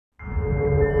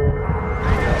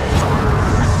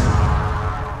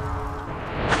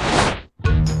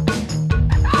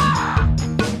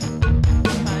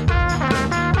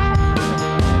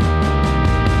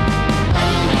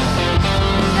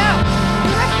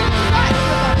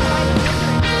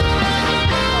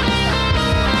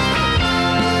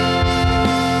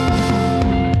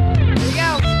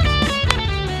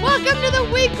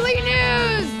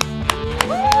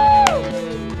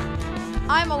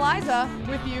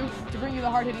continue to bring you the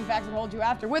hard-hitting facts that hold you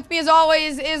after. With me, as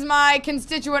always, is my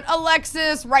constituent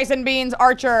Alexis Rice and Beans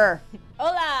Archer.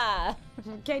 Hola!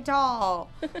 Okay, tall.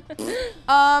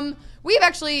 We have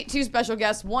actually two special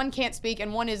guests. One can't speak,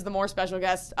 and one is the more special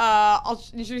guest. I'll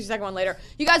introduce the second one later.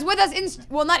 You guys with us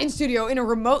not in studio, in a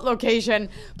remote location.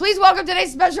 Please welcome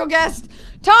today's special guest,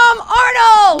 Tom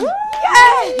Arnold!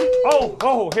 Yay!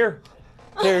 Oh, here.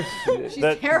 There's. She's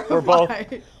terrified. We're both.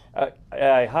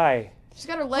 Hi. She's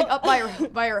got her leg up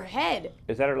by her head.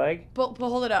 Is that her leg? But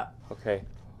hold it up. Okay.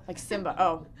 Like Simba.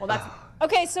 Oh, well that's...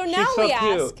 Okay, so now She's so we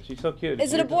cute. ask, She's so cute.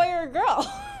 is it a boy or a girl?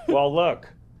 Well, look.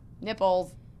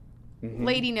 Nipples. Mm-hmm.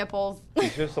 Lady nipples.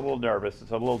 She's just a little nervous. It's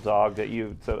a little dog that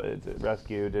you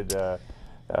rescued, and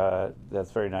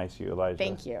that's very nice of you, Elijah.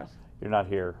 Thank you. You're not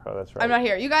here. Oh, that's right. I'm not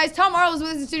here. You guys, Tom Arnold is with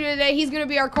us in the studio today. He's going to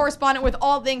be our correspondent with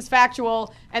all things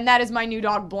factual, and that is my new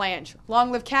dog, Blanche.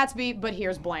 Long live Catsby, but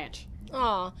here's Blanche.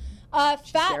 Aw.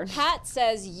 Fat Pat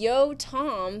says, yo,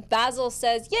 Tom. Basil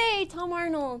says, yay, Tom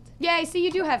Arnold. Yay, see, you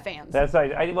do have fans. That's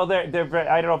right. Well, they're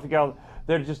I don't know if you can.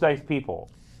 They're just nice people.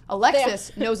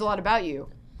 Alexis knows a lot about you.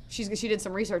 She did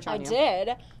some research on you. I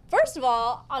did. First of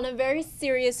all, on a very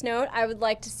serious note, I would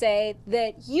like to say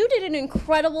that you did an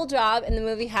incredible job in the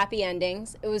movie Happy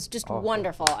Endings. It was just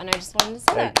wonderful, and I just wanted to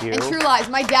say that. Thank you. And True Lies.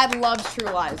 My dad loves True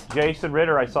Lies. Jason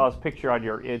Ritter, I saw his picture on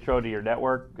your intro to your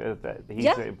network. He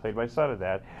played my son in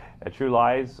that. True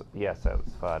Lies, yes, that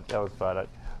was fun. That was fun.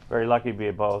 Very lucky to be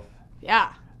in both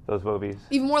Yeah. those movies.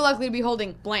 Even more likely to be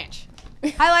holding Blanche.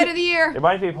 Highlight of the year. It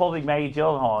reminds me of holding Maggie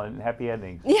Gyllenhaal in Happy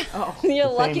Endings. Yeah, you're a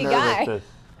The lucky same guy. nervousness.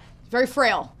 Very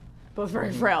frail. Both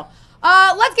very frail.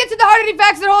 Let's get to the hard-hitting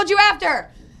facts that hold you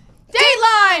after.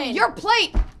 Dateline! Your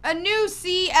plate. A new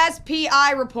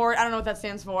CSPI report, I don't know what that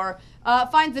stands for,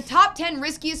 finds the top 10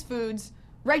 riskiest foods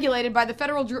regulated by the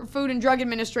Federal Food and Drug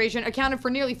Administration accounted for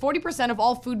nearly 40% of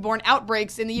all foodborne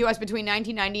outbreaks in the U.S. between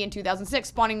 1990 and 2006,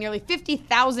 spawning nearly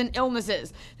 50,000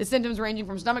 illnesses. The symptoms ranging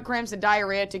from stomach cramps to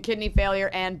diarrhea to kidney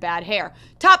failure and bad hair.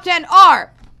 Top 10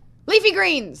 are leafy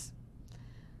greens,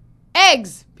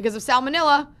 eggs because of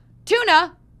salmonella,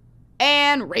 tuna,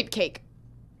 and rape cake.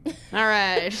 All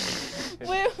right.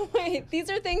 Wait,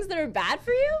 these are things that are bad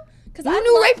for you? Because I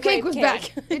knew rape cake was bad.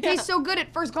 It tastes so good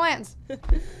at first glance.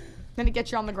 Then it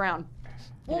gets you on the ground.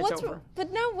 Well,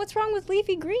 what's wrong with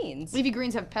leafy greens? Leafy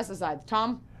greens have pesticides.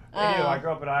 Tom? I do. I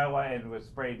grew up in Iowa and was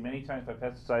sprayed many times by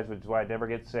pesticides, which is why I'd never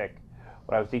get sick.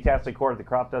 When I was detasseling corn, the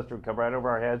crop duster would come right over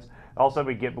our heads. All of a sudden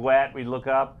we'd get wet, we'd look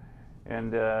up,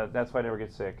 and that's why I never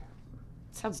get sick.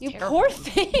 Sounds You terrible. poor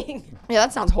thing. Yeah,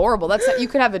 that sounds horrible. You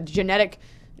could have a genetic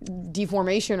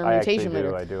deformation or mutation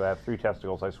later. I do. I have 3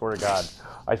 testicles. I swear to God.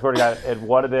 I swear to God. And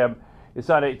one of them, it's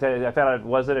not. I found out it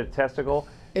wasn't a testicle,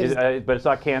 but it's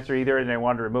not cancer either. And they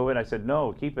wanted to remove it. I said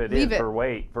no, keep it in for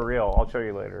weight, for real. I'll show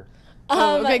you later.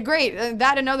 Okay, great.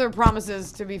 That and other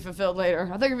promises to be fulfilled later.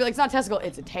 I thought you'd be like, it's not a testicle,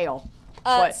 it's a tail.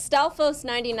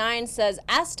 Stelfos99 says,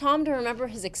 ask Tom to remember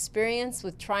his experience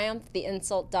with Triumph, the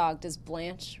insult dog. Does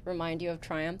Blanche remind you of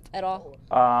Triumph at all?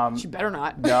 She better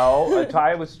not. No,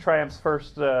 Ty was Triumph's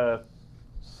first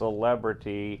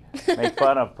celebrity make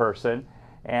fun of person,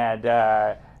 and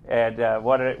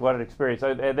what an experience.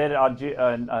 And then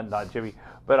on not Jimmy,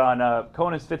 but on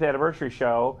Conan's 5th anniversary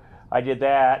show, I did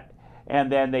that. And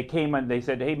then they came and they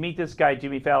said, hey, meet this guy,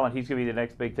 Jimmy Fallon. He's going to be the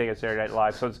next big thing at Saturday Night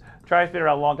Live. So Triumph's been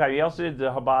around a long time. He also did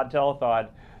the Chabad Telethon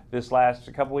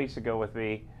a couple weeks ago with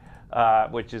me,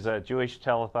 which is a Jewish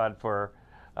telethon for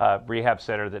rehab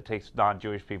center that takes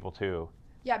non-Jewish people too.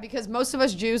 Yeah, because most of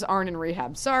us Jews aren't in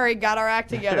rehab. Sorry, got our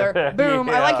act together. Boom.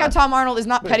 Yeah. I like how Tom Arnold is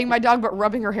not petting my dog, but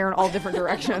rubbing her hair in all different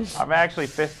directions. I'm actually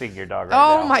fisting your dog right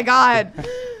now. Oh, my God.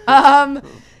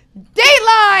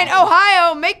 Dateline,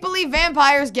 Ohio, make-believe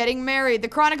vampires getting married. The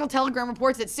Chronicle Telegram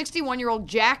reports that 61-year-old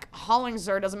Jack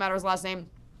Hollingsworth, doesn't matter his last name,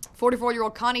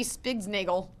 44-year-old Connie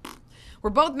Spigsnagel, were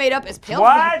both made up as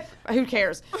who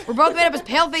cares? Were both made up as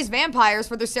pale-faced vampires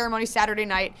for their ceremony Saturday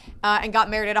night and got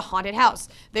married at a haunted house.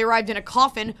 They arrived in a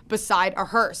coffin beside a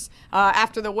hearse.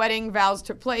 After the wedding vows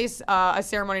took place, a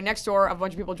ceremony next door, a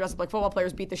bunch of people dressed up like football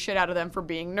players beat the shit out of them for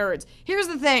being nerds. Here's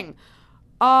the thing.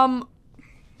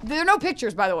 There are no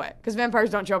pictures, by the way, because vampires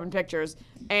don't show up in pictures.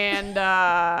 And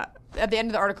at the end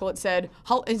of the article, it said,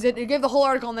 it gave the whole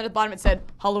article, and then at the bottom it said,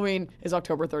 Halloween is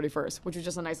October 31st, which was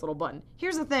just a nice little button.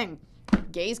 Here's the thing.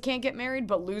 Gays can't get married,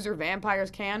 but loser vampires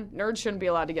can. Nerds shouldn't be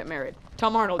allowed to get married.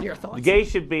 Tom Arnold, your thoughts? The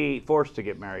gays should be forced to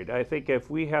get married. I think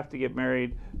if we have to get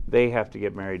married, they have to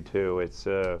get married too. It's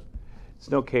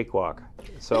no cakewalk.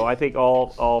 So I think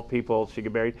all people should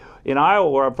get married. In Iowa,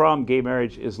 where I'm from, gay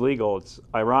marriage is legal. It's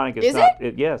ironic. It's is not.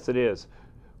 It? Yes, it is.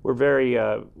 We're very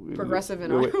progressive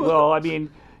in Iowa. Well, I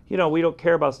mean, you know, we don't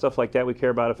care about stuff like that. We care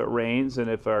about if it rains and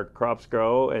if our crops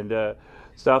grow and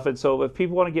stuff. And so if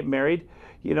people want to get married,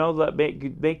 you know,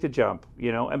 make the jump,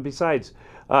 you know. And besides,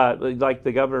 like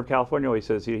the governor of California always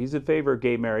says, he's in favor of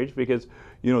gay marriage because,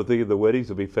 you know, thinking the weddings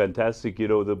will be fantastic. You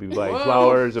know, there'll be like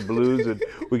flowers and balloons, and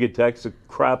we can tax the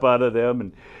crap out of them.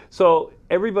 And so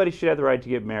everybody should have the right to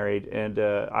get married. And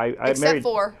I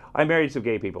married some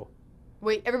gay people.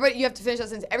 Wait, everybody, you have to finish that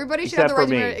sentence. Everybody should Except have the right for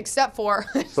to me. marry, except for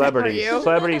Celebrities. you.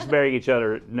 Celebrities marrying each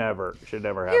other should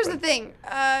never happen. Here's the thing.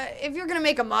 If you're going to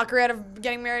make a mockery out of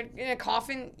getting married in a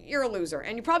coffin, you're a loser.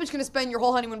 And you're probably just going to spend your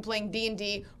whole honeymoon playing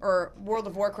D&D or World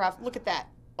of Warcraft. Look at that.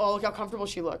 Oh, look how comfortable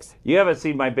she looks. You haven't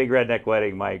seen my Big Redneck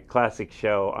Wedding, my classic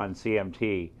show on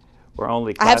CMT, where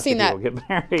only I have classic seen that. people get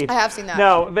married. I have seen that.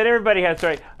 No, but everybody has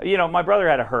right. You know, my brother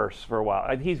had a hearse for a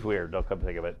while. He's weird. Don't come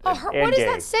think of it. Oh, and what is gay.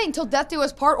 that saying? Till death do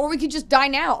us part, or we could just die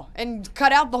now and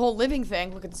cut out the whole living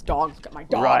thing. Look at this dog. Look at my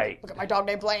dog. Right. Look at my dog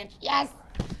named Blaine. Yes.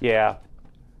 Yeah.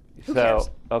 Who cares?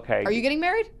 Okay. Are you getting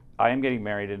married? I am getting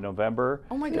married in November.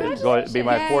 Oh my It's goodness. going to be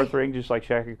my Yay. 4th ring, just like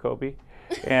Shaq and Kobe.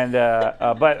 And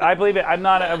but I believe it. I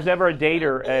was never a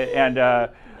dater, and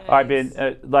I've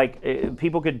been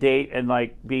people could date and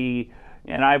be,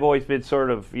 and I've always been sort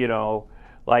of, you know,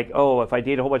 like, oh, if I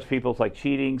date a whole bunch of people, it's like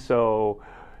cheating. So,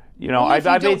 you know, Only if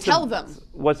you I've don't made some, tell them.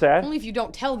 What's that? Only if you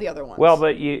don't tell the other ones. Well,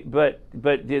 but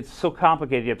it's so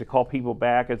complicated. You have to call people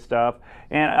back and stuff.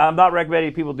 And I'm not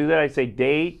recommending people do that. I say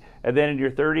date, and then in your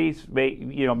 30s,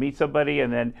 meet somebody,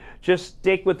 and then just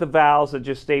stick with the vows and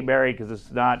just stay married because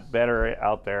it's not better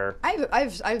out there.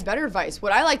 I have better advice.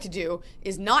 What I like to do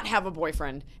is not have a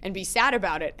boyfriend and be sad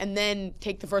about it, and then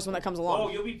take the first one that comes along. Oh,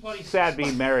 you'll be plenty sad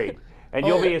being married, and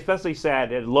you'll be especially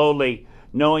sad and lonely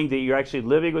knowing that you're actually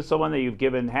living with someone that you've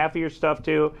given half of your stuff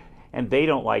to, and they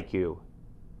don't like you.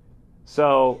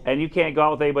 So, and you can't go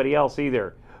out with anybody else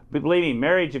either. But believe me,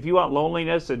 marriage, if you want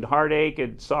loneliness and heartache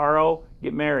and sorrow,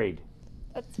 get married.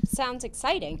 That sounds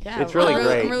exciting. Yeah, It's really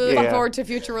great. I'm really looking Yeah. forward to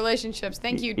future relationships.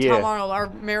 Thank you, Yeah. Tom Arnold, our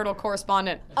marital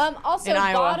correspondent. Also, in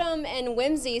Iowa. Bottom and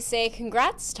Whimsy say,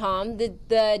 congrats, Tom. The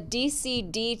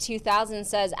DCD 2000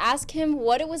 says, ask him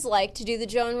what it was like to do the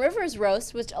Joan Rivers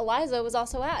roast, which Eliza was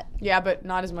also at. Yeah, but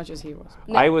not as much as he was.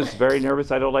 I was very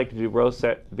nervous. I don't like to do roast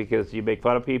set because you make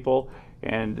fun of people,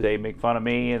 and they make fun of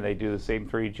me, and they do the same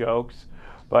 3 jokes.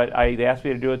 But they asked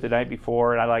me to do it the night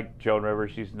before, and I like Joan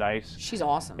Rivers. She's nice. She's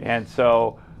awesome. And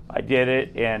so I did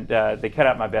it, and they cut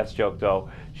out my best joke, though.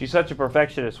 She's such a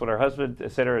perfectionist. When her husband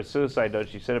sent her a suicide note,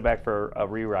 she sent it back for a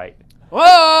rewrite. Whoa!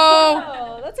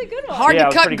 Oh, that's a good one. Hard Yeah, to it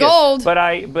was cut pretty good. gold. But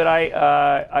I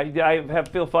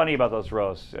feel funny about those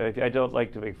roasts. I don't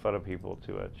like to make fun of people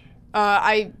too much.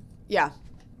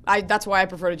 That's why I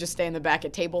prefer to just stay in the back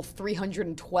at table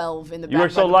 312 in the back. You were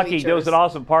so by the lucky. bleachers. There was an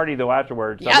awesome party, though,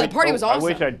 afterwards. Yeah, the party was awesome. I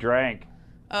wish I drank.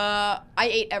 I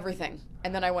ate everything,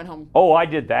 and then I went home. Oh, I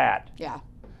did that. Yeah.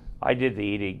 I did the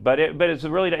eating, but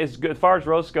it's good. As far as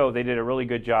roasts go, they did a really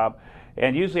good job.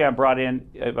 And usually I'm brought in.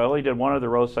 I only did one of the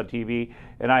roasts on TV,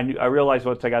 and I realized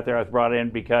once I got there I was brought in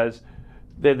because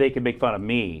they could make fun of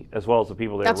me as well as the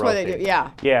people they That's were what roasting. they do.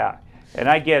 Yeah. Yeah, and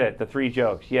I get it. The 3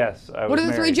 jokes. Yes. What are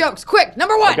the 3 jokes? Quick,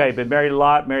 number 1. Okay, been married a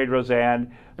lot. Married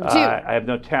Roseanne. Number 2. I have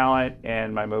no talent,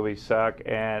 and my movies suck.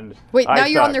 And Wait, now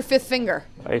you're on suck. their 5th finger.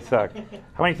 I suck.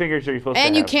 How many fingers are you supposed to have?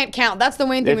 And you can't count. That's the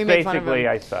main thing It's we make fun of basically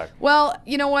him. I suck. Well,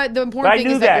 you know what? The But important I thing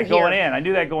knew is that you're going here. in. I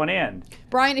knew that going in.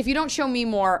 Brian, if you don't show me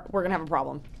more, we're going to have a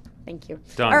problem. Thank you.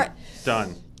 Done. All right.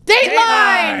 Done.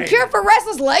 Dateline! Cure for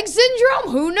restless leg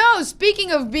syndrome? Who knows?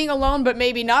 Speaking of being alone, but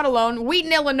maybe not alone,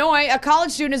 Wheaton, Illinois, a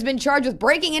college student has been charged with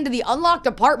breaking into the unlocked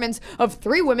apartments of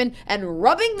 3 women and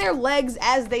rubbing their legs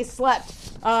as they slept.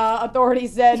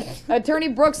 Authorities said. Attorney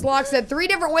Brooks Locke said 3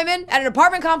 different women at an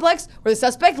apartment complex where the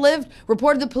suspect lived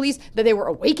reported to police that they were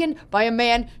awakened by a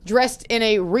man dressed in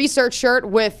a research shirt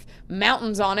with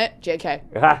mountains on it. JK.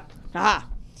 Aha.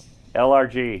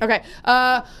 LRG. Okay.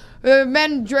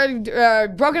 Men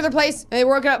broke into their place, and they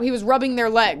woke up. He was rubbing their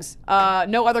legs.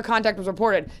 No other contact was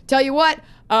reported. Tell you what. Is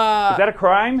that a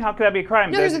crime? How could that be a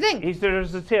crime? No, here's the thing.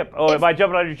 There's the tip. Oh, am I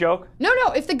jumping on your joke? No.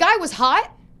 If the guy was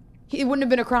hot, it wouldn't have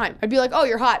been a crime. I'd be like, oh,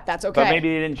 you're hot. That's okay. But maybe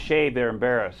they didn't shave. They're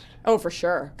embarrassed. Oh, for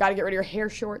sure. Got to get rid of your hair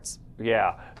shorts.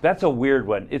 Yeah, that's a weird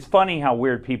one. It's funny how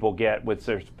weird people get with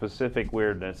their specific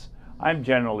weirdness. I'm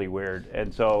generally weird,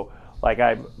 and so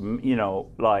I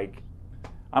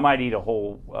might eat a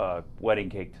whole wedding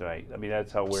cake tonight. I mean,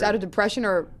 that's how weird. Just out of depression,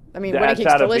 or wedding That's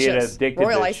cake's out of delicious. being addicted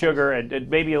Royal to icing. sugar and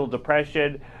maybe a little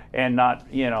depression and not,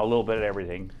 a little bit of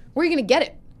everything. Where are you gonna get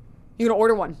it? You gonna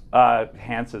order one?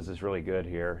 Hans's is really good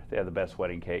here. They have the best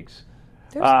wedding cakes.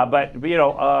 But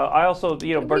I also, What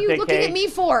are birthday you looking cake. at me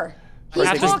for? He's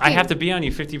talking. I have to be on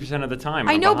you 50% of the time.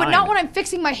 I I'm know, but behind. not when I'm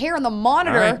fixing my hair on the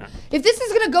monitor. All right. If this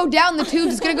is gonna go down the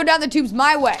tubes, it's gonna go down the tubes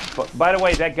my way. But, by the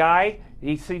way, that guy,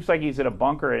 he seems like he's in a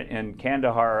bunker in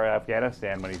Kandahar,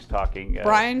 Afghanistan, when he's talking.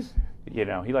 Brian? You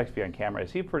know, he likes to be on camera.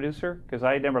 Is he a producer? Because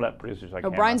I never let producers on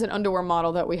camera. Brian's an underwear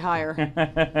model that we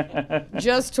hire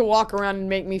just to walk around and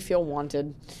make me feel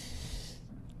wanted.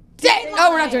 Oh,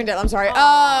 we're not doing that. I'm sorry.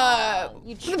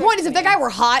 The point is, if that guy were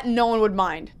hot, no one would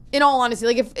mind. In all honesty,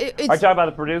 like if it's. Are you talking about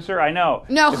the producer? I know.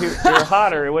 No. If he were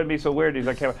hotter, it wouldn't be so weird. He's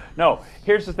on camera. No.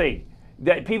 Here's the thing.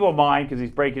 That people mind because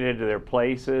he's breaking into their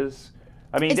places.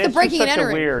 I mean, It's the that's breaking just and such a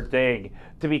entering. weird thing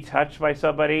to be touched by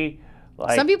somebody.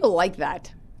 Like Some people like that.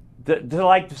 to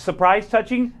like surprise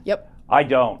touching. Yep. I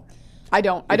don't. I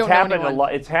don't know happened anyone. a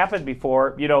lot. It's happened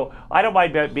before. You know, I don't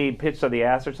mind being pitched on the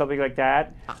ass or something like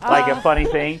that, like a funny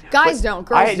thing. Guys But don't,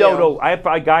 girls do. No. I have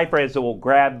guy friends that will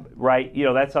grab right. You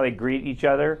know, that's how they greet each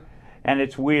other, and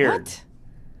it's weird. What?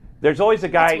 There's always a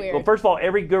guy. That's weird. Well, first of all,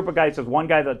 every group of guys has one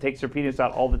guy that takes their penis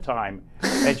out all the time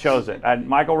and shows it. And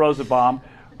Michael Rosenbaum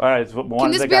is one Can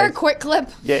of this the be our guys. quick clip?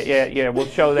 Yeah. We'll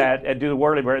show that and do the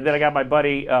whirly bird. Then I got my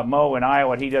buddy Mo in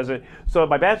Iowa, and he does it. So at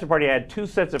my bachelor party, I had 2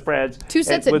 sets of friends. Two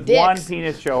sets of with dicks. one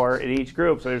penis shower in each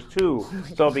group. So there's 2.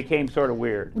 So it became sort of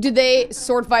weird. Did they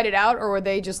sword fight it out, or were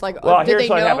they just like? Well, did here's they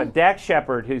what know? happened. Dax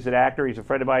Shepard, who's an actor, he's a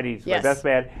friend of mine. He's Yes. my best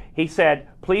man. He said,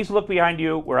 "Please look behind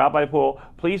you. We're out by the pool.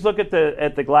 Please look at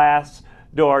the glass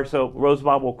door so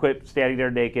Rosenbaum will quit standing there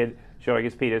naked, showing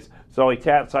his penis." So he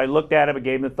tapped. So I looked at him and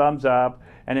gave him the thumbs up,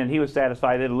 and then he was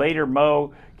satisfied. Then later,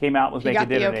 Mo came out and was He making got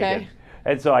the dinner okay? naked,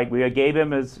 and so we gave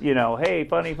him his, you know, hey,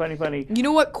 funny. You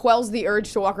know what quells the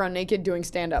urge to walk around naked? Doing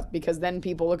stand-up, because then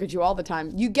people look at you all the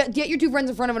time. You get your 2 friends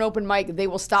in front of an open mic, they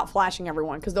will stop flashing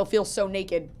everyone because they'll feel so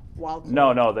naked while.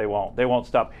 No, they won't. They won't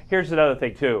stop. Here's another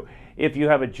thing too. If you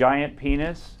have a giant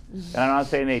penis, and I'm not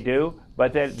saying they do,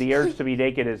 but the urge to be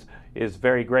naked is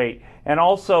very great. And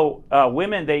also,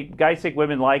 guys think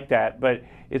women like that, but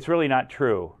it's really not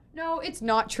true. No, it's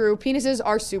not true. Penises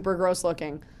are super gross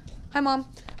looking. Hi, Mom.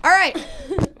 All right.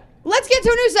 Let's get to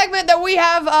a new segment that we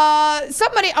have.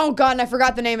 Somebody, oh God, and I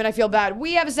forgot the name and I feel bad.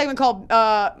 We have a segment called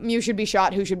You Should Be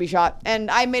Shot, Who Should Be Shot. And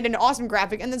I made an awesome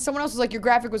graphic, and then someone else was like, your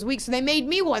graphic was weak, so they made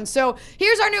me one. So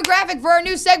here's our new graphic for our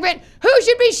new segment, Who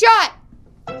Should Be Shot?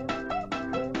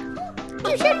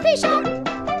 You should be shot.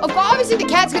 Obviously the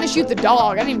cat's gonna shoot the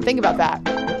dog. I didn't even think about that.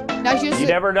 Now she just. You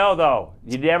never know, though.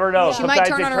 You never know. She might Sometimes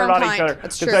turn they on her turn own on each kind. other.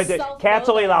 That's Sometimes true. cats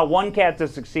only allow one cat to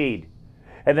succeed,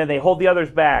 and then they hold the others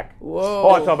back. Whoa. Oh,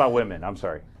 I'm talking about women. I'm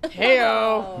sorry.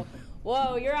 Heyo.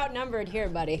 Whoa, you're outnumbered here,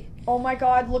 buddy. Oh my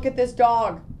God, look at this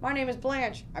dog. My name is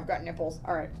Blanche. I've got nipples.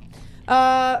 All right.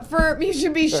 For You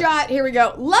Should Be Shot, here we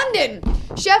go. London.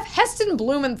 Chef Heston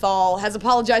Blumenthal has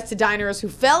apologized to diners who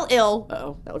fell ill.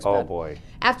 Uh-oh, that looks bad. Oh boy.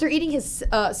 After eating his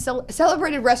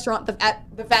celebrated restaurant, the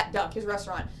Fat Duck, his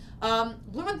restaurant.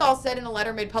 Blumenthal said in a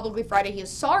letter made publicly Friday he is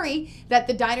sorry that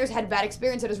the diners had a bad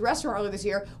experience at his restaurant earlier this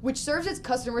year, which serves its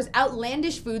customers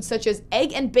outlandish foods such as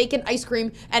egg and bacon ice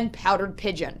cream and powdered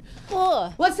pigeon.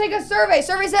 Ugh. Let's take a survey.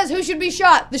 Survey says who should be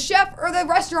shot, the chef or the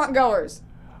restaurant goers?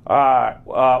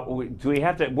 Do we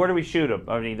have to? Where do we shoot them?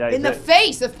 I mean, In the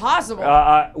face, if possible.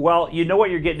 well, you know what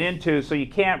you're getting into, so you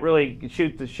can't really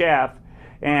shoot the chef,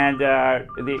 and I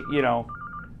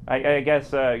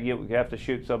guess you have to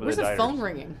shoot some Where's of the the diners. phone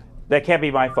ringing? That can't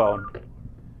be my phone.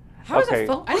 How is Okay. a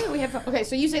phone? I didn't know we have phone. Okay,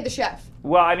 so you say the chef.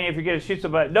 Well, I mean, if you're going to shoot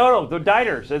somebody, no, the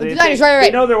diners. The diners, they, right.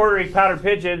 They know they're ordering powdered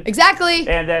pigeon, Exactly.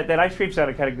 and that ice cream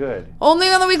sounded kind of good. Only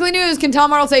on the weekly news can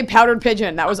Tom Arnold say powdered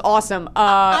pigeon. That was awesome.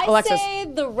 I Alexis. say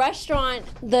the restaurant,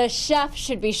 the chef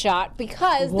should be shot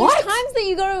because What? there's times that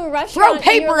you go to a restaurant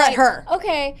Throw and you're paper at like, her.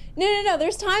 Okay, no.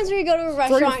 There's times where you go to a your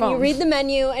restaurant and you phone. read the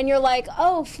menu and you're like,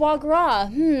 oh, foie gras.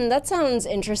 That sounds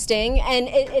interesting. And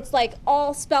it's like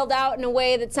all spelled out in a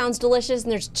way that sounds delicious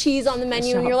and there's cheese on the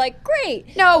menu and you're like,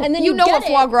 great. No, and then you know get what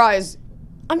foie it. gras is.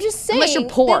 I'm just saying Unless you're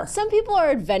poor. that some people are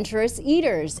adventurous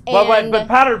eaters. But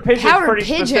powdered pigeon is Powdered pretty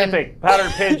pigeon. specific.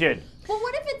 Powdered pigeon. But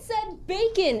what if it said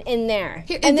bacon in there?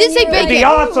 Here, And it did then say you're bacon. It'd be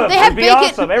awesome. They have It'd be bacon.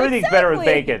 awesome. Everything's better with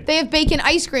Exactly. bacon. They have bacon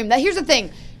ice cream. Here's the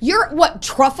thing.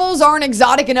 Truffles aren't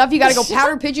exotic enough. You gotta go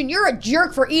powdered pigeon. You're a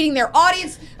jerk for eating their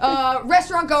audience.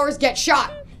 Restaurant goers get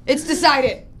shot. It's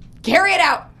decided. Carry it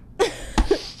out.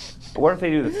 What if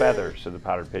they do the feathers of the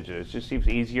powdered pigeon? It just seems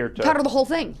easier to Powder the whole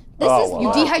thing. This is well,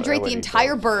 You that dehydrate the wouldn't be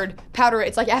entire close. bird, powder it.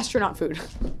 It's like astronaut food.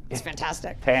 It's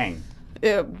fantastic. Tang.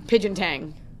 Pigeon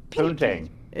tang. Poontang.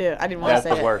 Yeah, I didn't want to That's say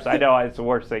the it. worst. I know it's the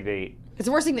worst thing to eat. It's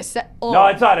the worst thing to say. Oh. No,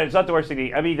 it's not. It's not the worst thing to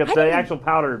eat. I mean, the actual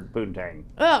powdered poontang.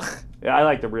 Ugh. Yeah, I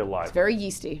like the real life. Very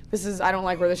yeasty. I don't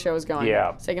like where the show is going.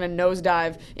 Yeah. It's taking a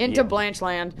nosedive into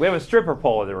Blancheland. We have a stripper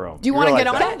pole in the room. Do you want to get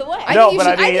on By it? the way. No, think you but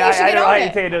should- I mean, think you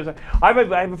should get on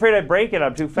it. I'm afraid I'd break it.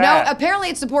 I'm too No, fat. apparently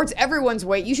it supports everyone's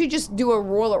weight. You should just do a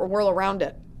whirl around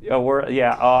it.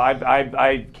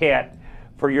 I can't.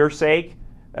 For your sake.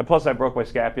 And plus, I broke my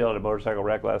scapula in a motorcycle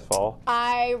wreck last fall.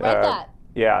 I read that.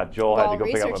 Yeah, Joel had to go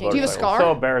pick up my researching. motorcycle. Do you have a scar?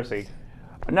 So embarrassing.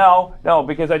 No,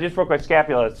 because I just broke my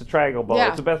scapula. It's a triangle bone. Yeah.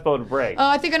 It's the best bone to break.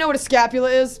 I think I know what a scapula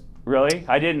is. Really?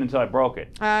 I didn't until I broke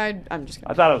it. I'm just I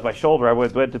kidding. thought it was my shoulder. I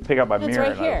went to pick up my It's mirror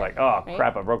right and I was here, like, oh, right?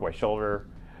 crap, I broke my shoulder.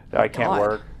 I can't God.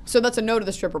 work. So that's a no to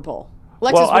the stripper pole.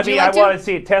 Alexis, Well, I would you mean, like I want to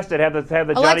see it tested. Have the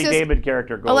Johnny Alexis- Damon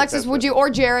character go. Alexis, test would it. you, or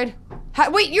Jared?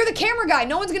 Wait, you're the camera guy.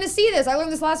 No one's going to see this. I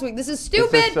learned this last week. This is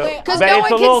stupid This is so- because But no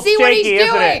it's one a little can see what he's shaky,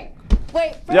 isn't doing. it?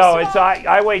 Wait, first No, of it's all,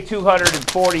 I weigh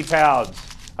 240 pounds.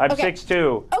 I'm Okay.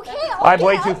 6'2". Okay, I'm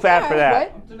way I'll too get fat there. for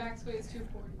that. What? The max weight is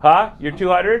 240. Huh? You're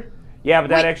 200? Yeah, but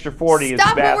that Wait, extra 40 is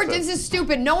Stop massive. this is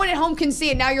stupid. No one at home can see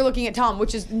it. Now you're looking at Tom,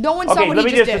 which is no one saw Okay, what let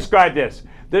he me just just did. describe this.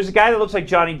 There's a guy that looks like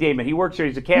Johnny Damon. He works here.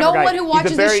 He's a camera No guy. one who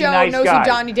watches He's a the very show nice knows who guy.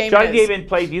 Johnny Damon Johnny is. Damon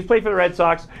plays. He's played for the Red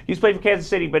Sox. He's played for Kansas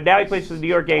City, but now he plays for the New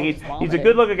York Yankees. He's a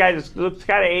good-looking guy that looks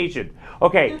kind of Asian.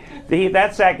 Okay,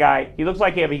 that's that guy. He looks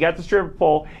like him. He got the stripper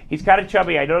pole. He's kind of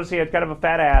chubby. I noticed he has kind of a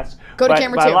fat ass. Go to but,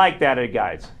 camera but two. I like that in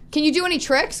guys. Can you do any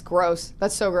tricks? Gross.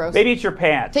 That's so gross. Maybe it's your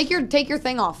pants. Take your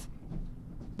thing off.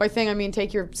 By thing I mean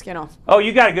take your skin off. Oh,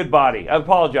 you got a good body. I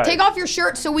apologize. Take off your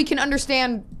shirt so we can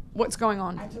understand what's going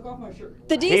on. I took off my shirt.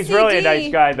 The DCD. He's really a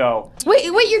nice guy, though. Wait,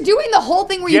 you're doing the whole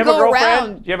thing where Do you you have a go girlfriend?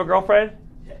 around. Do you have a girlfriend?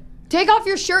 Take off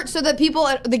your shirt so that people,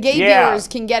 the gay Yeah. viewers,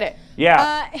 can get it.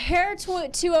 Yeah.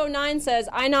 Hair209 says,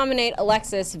 I nominate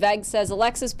Alexis. Veg says,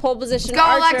 Alexis, pole position Go,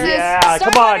 archer. Alexis. Yeah,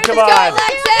 Star come on, Wars come is on. Go, going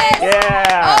Alexis!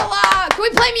 Yeah. Hola! Can we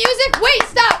play music? Wait,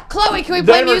 stop! Chloe, can we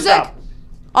play Never music? stop.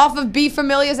 Off of B.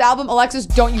 Familia's album, Alexis,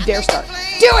 don't you dare start.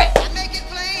 Do it!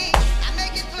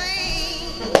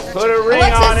 Put a ring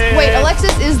Alexis, on it. wait,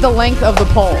 Alexis is the length of the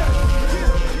pole.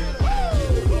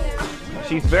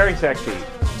 She's very sexy.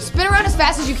 Spin around as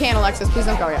fast as you can, Alexis. Please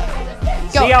don't go yet.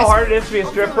 Go. See how hard it is to be a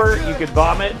stripper? You could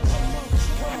vomit.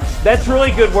 That's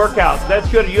really good workout. That's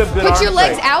good. You have good Put arm your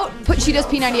legs strength. out. She does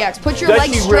P90X. Put your Does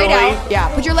legs she straight really? out.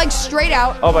 Yeah, put your legs straight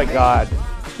out. Oh my God.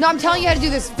 No, I'm telling you how to do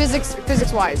this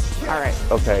physics-wise. All right.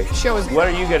 Okay. Show is. When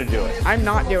are you gonna do it? I'm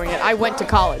not doing it. I went to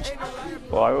college.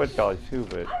 Well, I went to college too,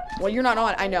 but Well, you're not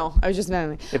on. I know. I was just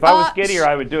saying. if I was skinnier,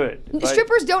 I would do it. But-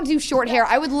 Strippers don't do short hair.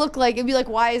 I would look like, it'd be like,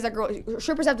 why is that girl?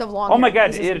 Strippers have to have long Oh hair. my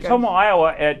God! This isn't In good. Tomo,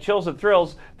 Iowa, at Chills and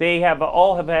Thrills, they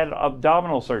all have had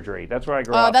abdominal surgery. That's where I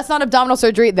grew up. That's not abdominal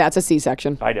surgery. That's a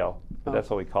C-section. I know, but that's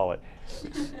what we call it.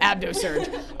 Abdo surge.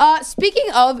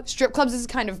 Speaking of strip clubs, this is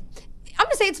kind of. I'm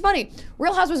gonna say it's funny.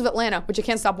 Real Housewives of Atlanta, which I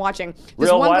can't stop watching. This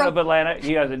Real one one girl- of Atlanta.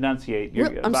 You guys enunciate.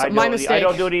 I'm I sorry, my don't- mistake. I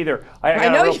don't do it either. I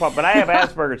got know a real you- problem, but I have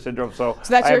Asperger's syndrome, so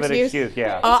that's I your have an excuse? excuse.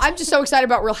 Yeah. I'm just so excited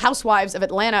about Real Housewives of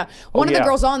Atlanta. One of the yeah.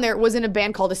 girls on there was in a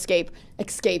band called Escape,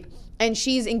 and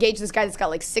she's engaged to this guy that's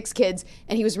got like 6 kids,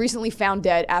 and he was recently found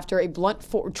dead after a blunt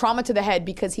trauma to the head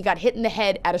because he got hit in the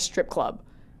head at a strip club.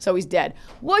 So he's dead.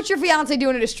 What's your fiance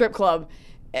doing at a strip club?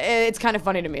 It's kind of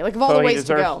funny to me. Like of all So the he ways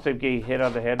to go. deserves to get hit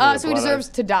on the head. With a So he blunt deserves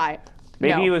knife. to die.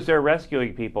 Maybe No. he was there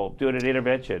rescuing people, doing an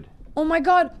intervention. Oh my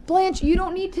God, Blanche, you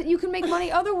don't need to. You can make money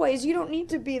other ways. You don't need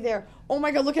to be there. Oh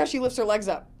my God, look how she lifts her legs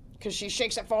up because she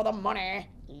shakes it for the money.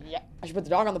 Yeah, I should put the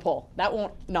dog on the pole. That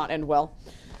won't not end well.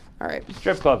 All right.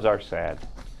 Strip clubs are sad.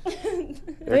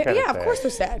 They're kinda Yeah, of sad. course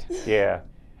they're sad. Yeah.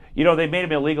 You know, they made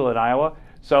them illegal in Iowa.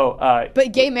 So.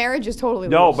 But gay marriage is totally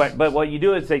No, legal. but what you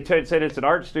do is they said it's an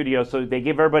art studio, so they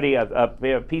give everybody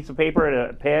a piece of paper and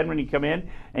a pen when you come in,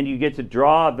 and you get to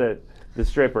draw the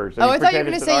strippers. And Oh, I thought you were pretend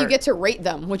going it's to an say you art. get to rate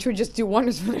them, which would just do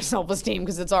wonders for their self-esteem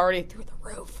because it's already through the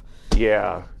roof.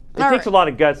 Yeah. It All takes right. a lot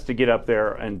of guts to get up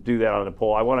there and do that on the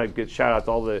pole. I want to give shout out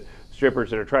to all the strippers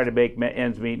that are trying to make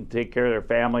ends meet and take care of their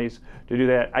families to do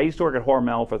that. I used to work at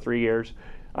Hormel for 3 years.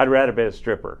 I'd rather be a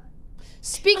stripper.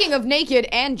 Speaking of naked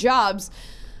and jobs,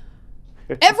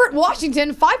 Everett,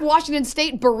 Washington, 5 Washington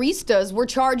State baristas were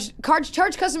charged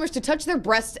customers to touch their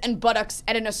breasts and buttocks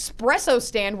at an espresso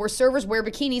stand where servers wear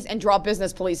bikinis and draw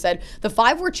business, police said. The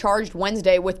 5 were charged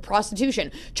Wednesday with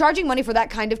prostitution. Charging money for that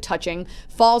kind of touching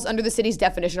falls under the city's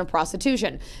definition of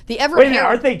prostitution. The Everett Wait a minute, Herald-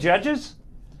 aren't they judges?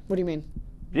 What do you mean?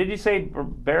 Did you say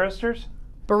barristers?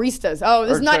 Baristas. Oh,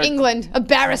 this Or is not sorry. England. A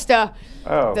barista.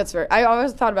 Oh. That's right. I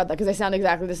always thought about that because they sound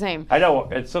exactly the same. I know,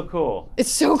 it's so cool. It's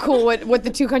so cool what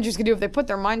the two countries could do if they put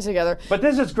their minds together. But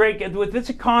this is great. With this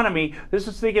economy, this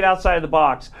is thinking outside of the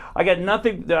box. I got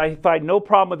nothing, I find no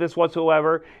problem with this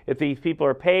whatsoever. If these people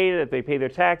are paid, if they pay their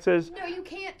taxes. No, you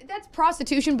can't. That's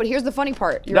prostitution, but here's the funny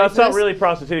part. You No, ready it's for not this? really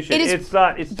prostitution. It is It's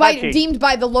not, it's touching. deemed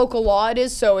by the local law it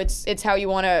is, so it's how you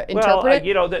want to interpret Well, it.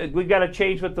 you know, we've got to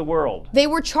change with the world. They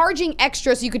were charging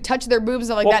extra so you could touch their boobs and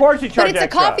stuff like Well, that. of course you charge But it's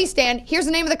extra. a coffee stand. Here's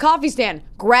the name of the coffee stand.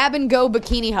 Grab and Go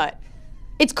Bikini Hut.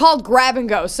 It's called Grab and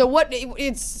Go. So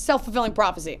it's self-fulfilling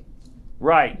prophecy.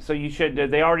 Right. So you should.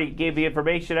 They already gave the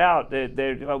information out. They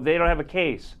don't have a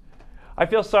case. I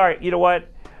feel sorry. You know what?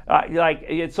 Like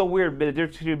it's so weird. The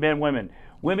difference between men and women.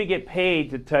 Women get paid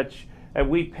to touch, and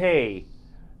we pay.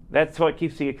 That's what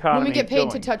keeps the economy Women get paid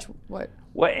to going. touch what?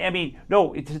 Well, I mean,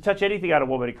 no. To touch anything on a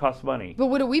woman, it costs money. But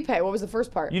what do we pay? What was the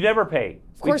first part? You never pay.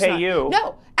 Of course we pay not. you.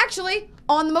 No, actually,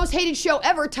 on the most hated show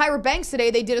ever, Tyra Banks today,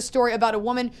 they did a story about a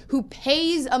woman who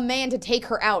pays a man to take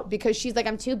her out because she's like,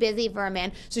 I'm too busy for a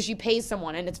man, so she pays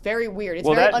someone, and it's very weird. It's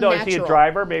Well, very no. unnatural. Is he a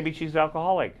driver? Maybe she's an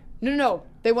alcoholic. No.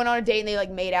 They went on a date and they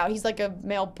like made out. He's like a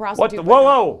male What? prostitute.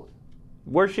 Whoa!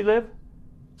 Where's she live?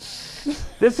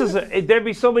 This is there'd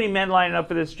be so many men lining up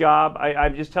for this job.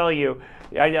 I'm just telling you.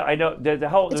 I know.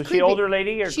 How was she creepy. older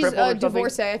lady or She's crippled or a something?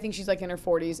 divorcee. I think she's like in her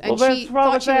 40s. And Well, she what's wrong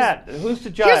thought with she was. that? Who's to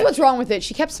judge? Here's what's wrong with it.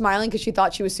 She kept smiling because she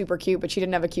thought she was super cute, but she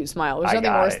didn't have a cute smile. There's I nothing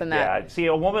got worse it. than that. Yeah. See,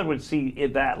 a woman would see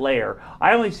in that layer.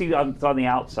 I only see on the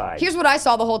outside. Here's what I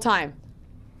saw the whole time.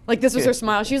 Like this was her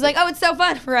smile. She was like, "Oh, it's so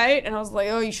fun, right?" And I was like,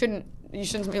 "Oh, you shouldn't be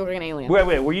looking an alien."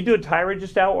 Wait. Were you doing Tyra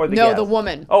just now or the No, guest? the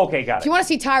woman. Oh, okay, got If it. you want to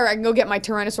see Tyra, I can go get my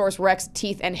Tyrannosaurus Rex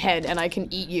teeth and head, and I can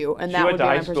eat you. And She that went would to be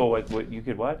high my school with you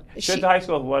could what? She She- went to high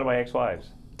school with one of my ex-wives.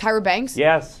 Tyra Banks.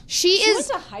 Yes. She She went is.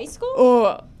 to high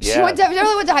school? She Yeah.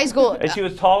 definitely went to high school. And she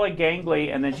was tall and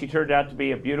gangly, and then she turned out to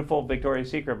be a beautiful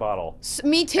Victoria's Secret model.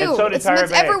 Me too. And so did It's Tyra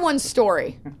Banks. everyone's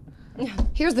story.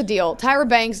 Here's the deal. Tyra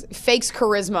Banks fakes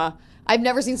charisma. I've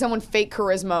never seen someone fake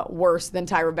charisma worse than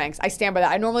Tyra Banks. I stand by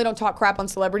that. I normally don't talk crap on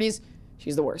celebrities.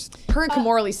 She's the worst. Her and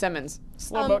Kimora Lee Simmons.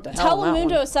 Slow boat to hell on that one.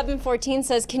 Telemundo 714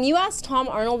 says, can you ask Tom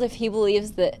Arnold if he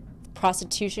believes that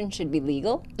prostitution should be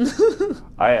legal?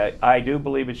 I do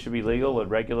believe it should be legal and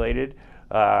regulated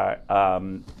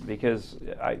because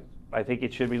I think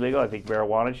it should be legal. I think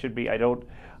marijuana should be.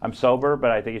 I'm sober,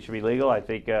 but I think it should be legal. I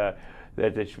think that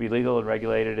it should be legal and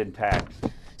regulated and taxed.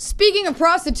 Speaking of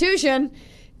prostitution,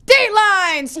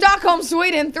 Dateline! Stockholm,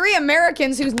 Sweden. 3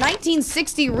 Americans whose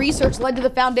 1960 research led to the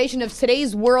foundation of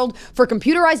today's world for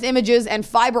computerized images and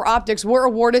fiber optics were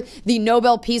awarded the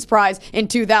Nobel Peace Prize in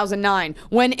 2009.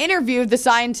 When interviewed, the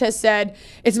scientists said,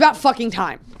 "It's about fucking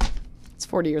time." It's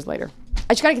 40 years later.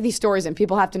 I just gotta get these stories in.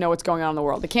 People have to know what's going on in the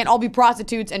world. They can't all be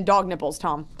prostitutes and dog nipples,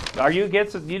 Tom. Are you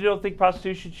against it? You don't think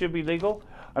prostitution should be legal?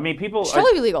 I mean, people. It's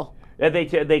totally illegal.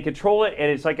 They control it,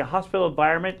 and it's like a hospital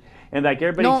environment, and like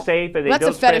everybody's No, safe, and they that's a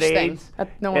don't spread fetish thing. AIDS,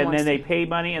 No one and wants then they pay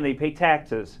money and they pay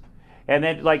taxes, and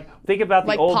then like think about the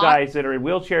Like old pot? guys that are in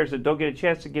wheelchairs that don't get a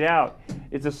chance to get out.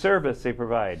 It's a service they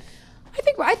provide.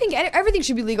 I think everything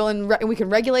should be legal and we can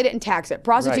regulate it and tax it.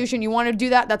 Prostitution, you want to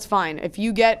do that, that's fine. If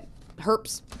you get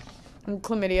herpes and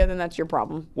chlamydia, then that's your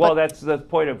problem. Well, that's the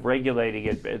point of regulating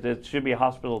it. It should be a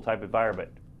hospital type environment.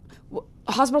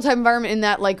 A hospital type environment in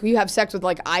that like you have sex with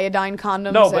like iodine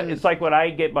condoms. No, but and it's like when I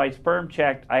get my sperm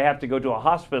checked, I have to go to a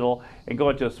hospital and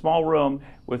go into a small room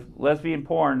with lesbian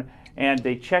porn, and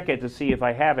they check it to see if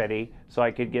I have any, so I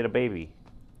could get a baby.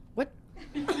 what?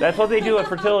 That's what they do at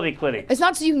fertility clinics. It's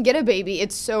not so you can get a baby.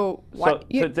 It's so. What?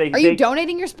 so Are you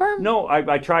donating your sperm? No,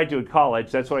 I tried to in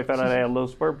college. That's when I found out I had a low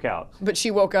sperm count. But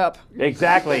she woke up.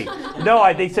 Exactly.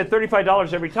 No, they said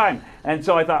 $35 every time. And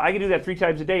so I thought I could do that 3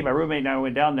 times a day. My roommate and I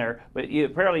went down there. But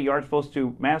apparently you aren't supposed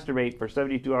to masturbate for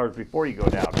 72 hours before you go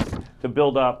down to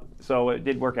build up. So it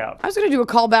did work out. I was gonna do a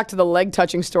callback to the leg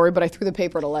touching story, but I threw the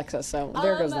paper at Alexa, so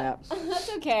there goes that. That's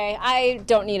okay. I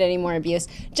don't need any more abuse.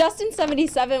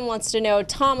 Justin77 wants to know,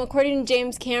 Tom, according to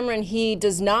James Cameron, he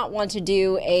does not want to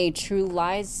do a True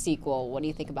Lies sequel. What do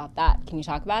you think about that? Can you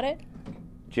talk about it?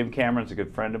 Jim Cameron's a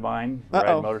good friend of mine. We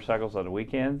Uh-oh. ride motorcycles on the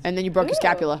weekends. And then you broke your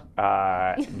scapula. No,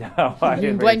 I didn't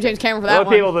blame break James it. Cameron for The that only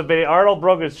one. people that been, Arnold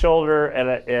broke his shoulder,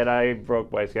 and I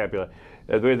broke my scapula.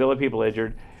 We're the only people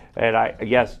injured. And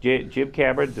yes, Jim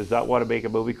Cameron does not want to make a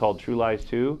movie called True Lies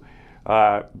 2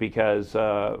 because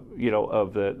of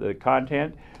the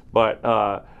content. But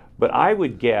I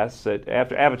would guess that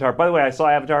after Avatar, by the way, I saw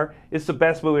Avatar. It's the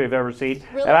best movie I've ever seen.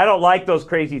 Really? And I don't like those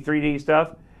crazy 3D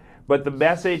stuff, but the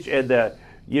message and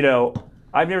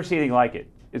I've never seen anything like it.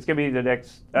 It's gonna be the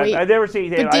next. Wait, I've never seen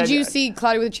anything. But did you see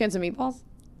Cloudy with a Chance of Meatballs?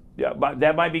 Yeah, but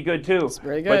that might be good too.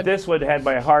 very But good. this one had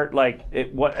my heart like it.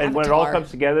 And when it all Avatar. comes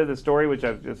together, the story, which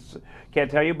I just can't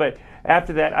tell you. But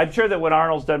after that, I'm sure that when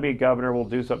Arnold's done being governor, we'll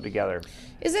do something together.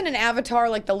 Isn't an avatar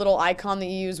like the little icon that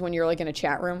you use when you're like in a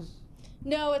chat room?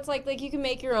 No, it's like you can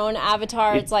make your own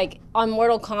avatar. It's like on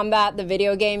Mortal Kombat, the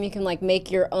video game, you can like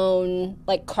make your own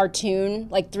like cartoon,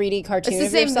 like 3D cartoon It's the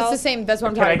of same. yourself. It's the same. That's what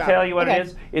I'm Can I talking about. tell you what Okay. it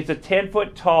is? It's a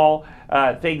 10-foot tall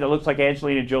thing that looks like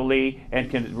Angelina Jolie and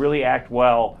can really act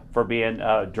well for being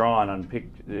drawn on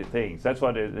things. That's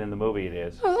what in the movie it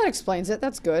is. Oh, that explains it.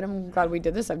 That's good. I'm glad we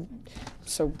did this. I'm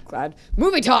so glad.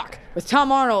 Movie talk with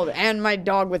Tom Arnold and my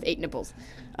dog with 8 nipples.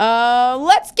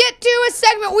 Let's get to a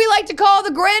segment we like to call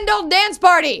the Grand Old Dance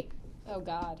Party. Oh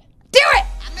God. Do it!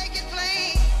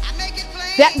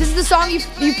 This is the song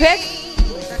you pick?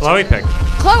 Chloe picked.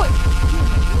 Chloe!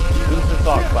 Who's the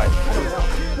song by?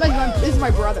 This is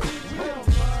my brother.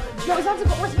 No, it's not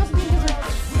supposed. We're supposed to be in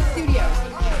different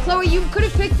studios. Chloe, you could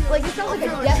have picked, like, it sounds like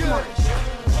a death march.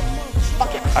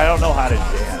 Fuck it. I don't know how to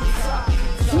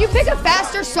dance. Can you pick a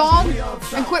faster song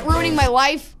and quit ruining my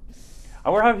life?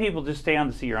 We're having people just stay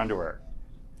on to see your underwear.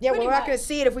 Yeah, well, Pretty we're not going much. to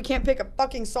see it if we can't pick a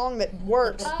fucking song that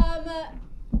works.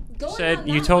 Going Said on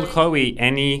you that told line- Chloe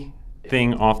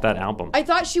anything off that album. I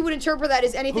thought she would interpret that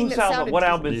as anything Whose that album? sounded. What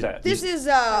album is that? This is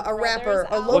a rapper,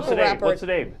 a album. local What's the name? rapper. What's the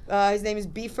name? His name is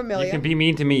Be Familia. You can be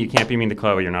mean to me. You can't be mean to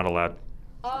Chloe. You're not allowed.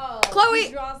 Oh, Chloe-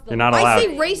 he draws the You're not I allowed. say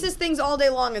racist things all day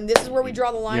long, and this is where we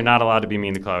draw the line. You're not allowed to be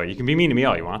mean to Chloe. You can be mean to me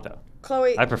all you want, though.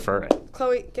 Chloe, I prefer it.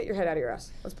 Chloe, get your head out of your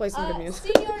ass. Let's play some good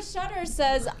music. Senior Shutter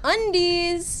says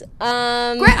undies.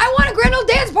 I want a Grand Old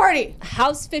Dance Party.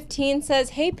 House 15 says,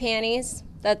 hey panties.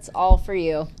 That's all for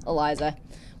you, Eliza.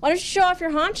 Why don't you show off your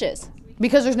haunches?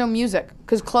 Because there's no music.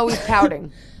 Because Chloe's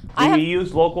pouting. I Do have- you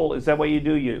use local? Is that what you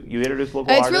do? You introduce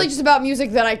local It's artists? really just about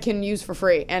music that I can use for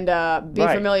free. And Be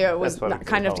Right. Familia was That's what not it's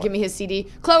kind enough to called. give me his CD.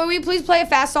 Chloe, will you please play a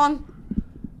fast song?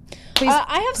 Please.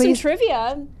 I have some please.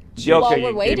 trivia Yeah, while okay, we're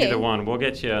you waiting. Give me the one. We'll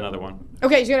get you another one.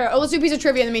 Okay, so let's do a piece of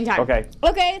trivia in the meantime. Okay.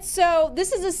 Okay, so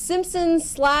this is a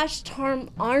Simpsons / Tom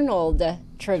Arnold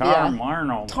trivia. Tom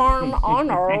Arnold. Tom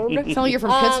Arnold. Sound like you're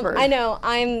from Pittsburgh. I know.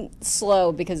 I'm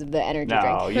slow because of the energy No,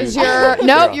 drink. you.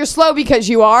 Because you're slow because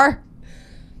you are.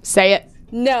 Say it.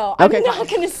 No, Okay, I'm not fine.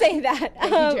 going to say that. you,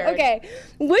 Jared. Okay,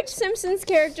 which Simpsons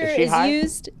character Is she is high?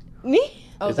 used? Me?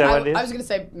 Is that what it is? I was gonna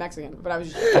say Mexican, but I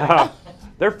was just.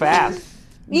 They're fast.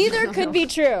 Either could be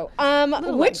true. Which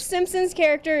legs. Simpsons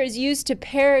character is used to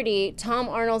parody Tom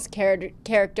Arnold's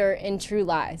character in True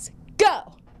Lies?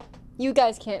 Go. You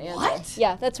guys can't answer. What?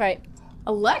 Yeah, that's right.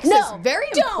 Alexis, No, very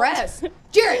don't. impressed.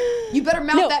 Jared, you better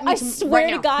mouth No, that I to me swear right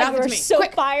to now. God, Mouth you it are to me. so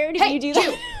Quick. fired if Hey, you do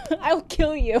that. I'll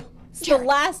kill you. It's the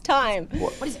last time.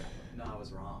 What is it? No, I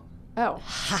was wrong. Oh.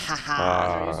 Ha ha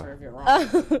ha.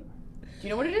 Do you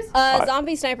know what it is?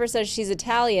 Zombie Sniper says she's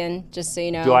Italian, just so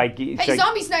you know. Do I? Hey,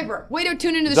 Zombie Sniper, way to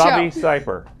tune into the Zombie show.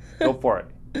 Sniper. Go for it.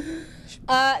 No,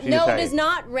 it Italian. is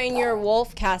not Rainier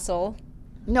Wolfcastle.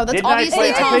 No, that's Didn't I obviously play-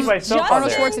 I Tom played myself on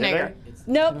Arnold there, didn't I? Schwarzenegger.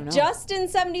 Nope,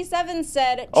 Justin77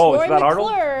 said Oh, Troy it's not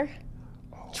Arnold? McClure.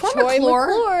 Troy Troy McClure?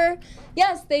 McClure.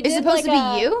 Yes, they did Is it supposed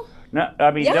like to be you? No, I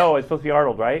mean Yeah. no. It's supposed to be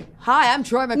Arnold, right? Hi, I'm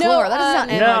Troy McClure. That does not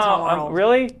end No, like Tom Arnold.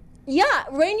 really? Yeah,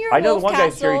 Rainier I know the one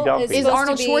guy's Jerry Wolfcastle Duffy. is Is supposed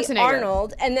Arnold to be Schwarzenegger.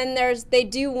 Arnold, and then they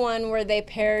do one where they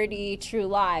parody True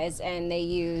Lies and they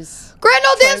use Grand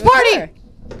Old Dance Troy Party! McClure.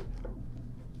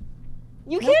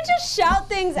 You can't just shout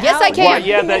things out. Yes, I can. Well,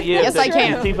 yeah, that, yeah, Yes, I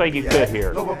can. It seems like you could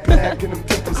here. Lower back and them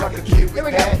pimples, I can get with Here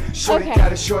we go. that. Shorty Okay.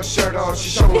 got a short shirt on, she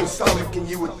showing her stomach, and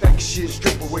you would think she a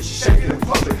stripper when she shaking in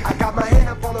public. I got my hand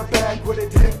up on her back with a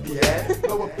dip, yeah.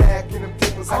 Lower back and them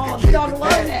pimples, I can get dog with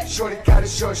loves that. it. Shorty got a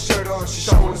short shirt on, she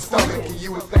showing her stomach, and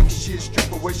you would think she a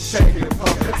stripper when she shaking in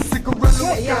public.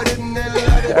 Cigarette, got it and then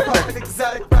light it. Pop it,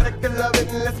 exotic product, I love it,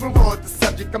 and let's move on to the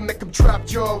subject. I make them drop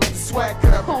jaw with the swag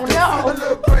cut. Oh, no. A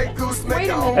little gray goose, make Wait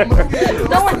a her minute. own movie.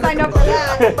 No one signed up for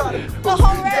that. Well,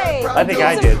 hooray! I think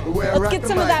I did. Let's get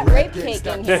some of that rape cake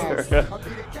in here.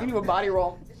 You do a body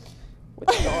roll. With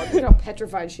the dog. Look at how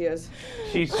petrified she is.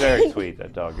 She's very sweet,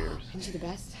 that dog of yours. Isn't she the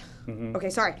best? Mm-hmm. Okay,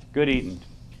 sorry. Good eating.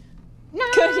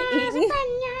 Good eating.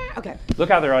 Okay. Look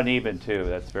how they're uneven too.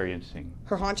 That's very interesting.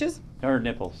 Her haunches? Her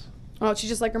nipples. Oh,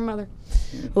 she's just like her mother.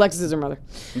 Alexis is her mother.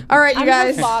 All right, you I'm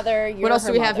guys. her father. You're What else her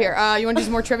do we have mother. here? You want to do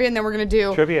some more trivia, and then we're gonna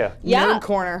do Trivia. Yeah. Nerd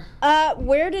Corner.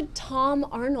 Where did Tom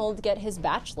Arnold get his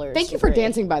bachelor's? Thank you for degree?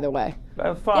 dancing, by the way. That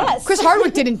was fun. Yes. Chris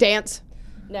Hardwick didn't dance.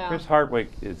 No. Chris Hardwick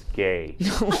is gay. You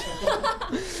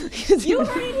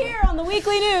heard it here on the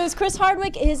Weekly News. Chris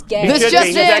Hardwick is gay. This Should just be.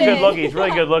 He's that in. good looking. He's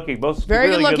really good looking. Most Very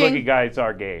really good looking. good looking guys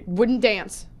are gay. Wouldn't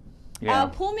dance. Yeah.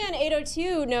 Poolman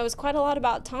 802 knows quite a lot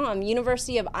about Tom.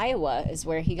 University of Iowa is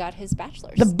where he got his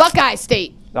bachelor's. The Buckeye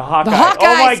State. The Hawkeye. The Hawkeye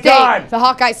Oh my State. God! The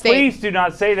Hawkeye State. Please do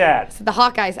not say that. The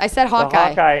Hawkeyes. I said Hawkeye.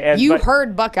 Hawkeye, and- You but-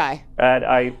 heard Buckeye. And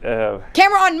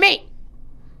Camera on me.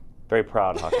 very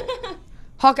proud Hawkeye.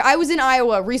 Hawkeye. I was in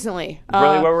Iowa recently.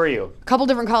 Really, where were you? A couple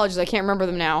different colleges. I can't remember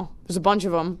them now. There's a bunch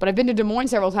of them, but I've been to Des Moines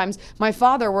several times. My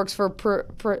father works for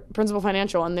Principal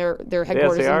Financial, and their Yes,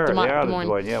 headquarters they are. in They are Des Des Moines.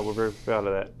 Moines. Yeah, we're very proud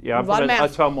of that. Yeah, I'm A lot of from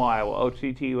math. Ottumwa, Iowa.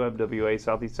 OTTUMWA,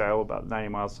 Southeast Iowa, about 90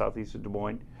 miles southeast of Des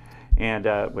Moines. And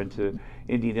went to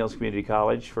Indian Hills Community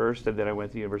College first, and then I went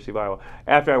to the University of Iowa.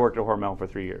 After I worked at Hormel for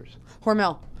 3 years.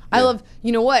 Hormel. I love.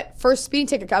 You know what? First speeding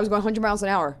ticket. I was going 100 miles an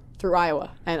hour through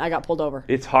Iowa, and I got pulled over.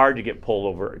 It's hard to get pulled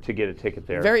over to get a ticket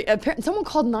there. Someone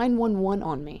called 911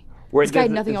 on me. Where This guy had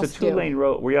there's nothing it's else a to do. two-lane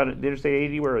road. Were you on Interstate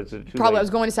 80? Where is it? Probably. I was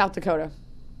going to South Dakota.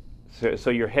 So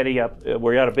you're heading up.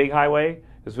 Were you on a big highway?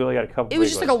 Because we only got a couple. It was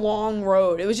big just like a ones. long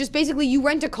road. It was just basically you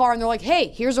rent a car and they're like, "Hey,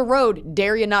 here's a road.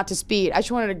 Dare you not to speed." I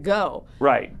just wanted to go.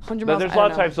 Right. 100 But miles, there's I a lot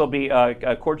don't of know. times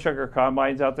there'll be corn chucker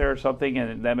combines out there or something,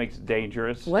 and that makes it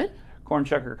dangerous. What? Corn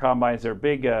chucker combines are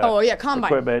big. Oh, yeah, combine.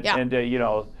 Equipment, Yeah. and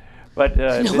but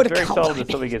it's what a very seldom combine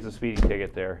that somebody gets a speeding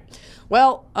ticket there.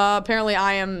 Well, apparently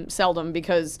I am seldom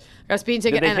because I got a speeding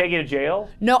ticket. Did they and take you to jail?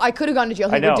 No, I could have gone to jail.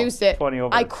 He I know, reduced it. 20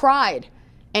 over. I cried,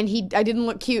 and I didn't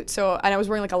look cute. And I was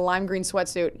wearing like a lime green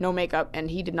sweatsuit, no makeup, and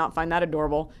he did not find that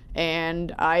adorable.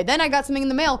 And I got something in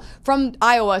the mail from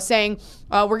Iowa saying,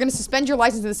 "We're going to suspend your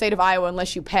license in the state of Iowa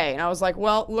unless you pay." And I was like,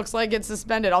 "Well, looks like it's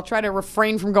suspended. I'll try to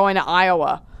refrain from going to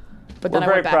Iowa." But then We're I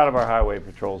very went back. proud of our highway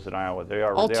patrols in Iowa. They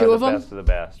are All they two are of the them? best of the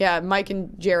best. Yeah, Mike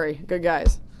and Jerry, good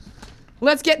guys.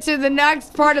 Let's get to the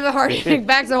next part of the hard hitting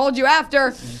facts that hold you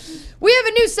after. We have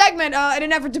a new segment in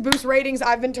an effort to boost ratings.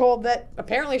 I've been told that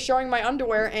apparently showing my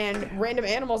underwear and random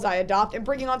animals I adopt and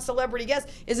bringing on celebrity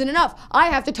guests isn't enough. I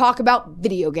have to talk about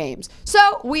video games.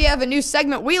 So we have a new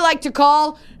segment we like to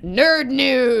call Nerd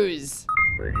News.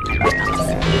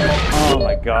 Oh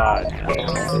my God.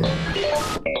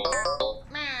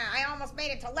 I almost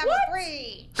made it to level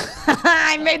 3.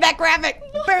 I made that graphic.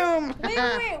 Boom.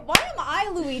 Wait, why am I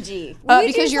Luigi? Because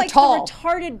Luigi's you're like tall. the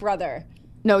retarded brother.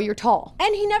 No, you're tall.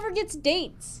 And he never gets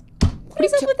dates. What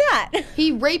is up with that?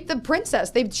 He raped the princess.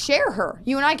 They share her.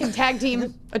 You and I can tag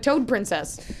team a toad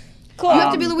princess. Cool. You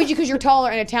have to be Luigi because you're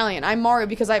taller and Italian. I'm Mario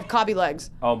because I have cobby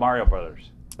legs. Oh, Mario Brothers.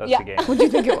 That's Yeah. the game. What do you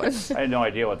think it was? I had no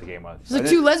idea what the game was. It's like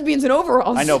two lesbians in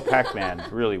overalls. I know Pac-Man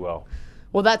really well.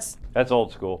 Well, that's That's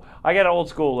old school. I got an old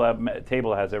school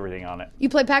table that has everything on it. you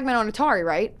play Pac-Man on Atari,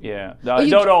 right? Yeah. you- On the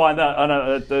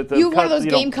You have one of those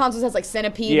you know, game consoles that has like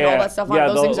Centipede Yeah, and all that stuff on yeah,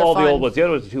 it. Those things are all fun. the old ones. The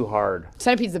other ones are too hard.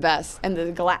 Centipede's the best, and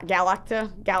the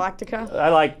Galactica. I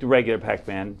like the regular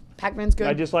Pac-Man. Pac-Man's good.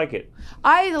 I just like it.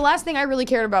 The last thing I really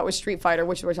cared about was Street Fighter,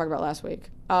 which we were talking about last week.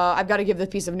 I've got to give this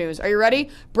piece of news. Are you ready?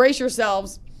 Brace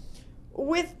yourselves.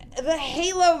 With the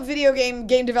Halo video game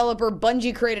developer,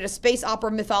 Bungie created a space opera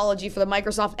mythology for the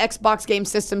Microsoft Xbox game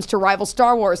systems to rival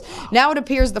Star Wars. Now it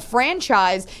appears the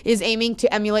franchise is aiming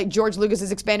to emulate George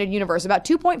Lucas's expanded universe. About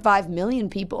 2.5 million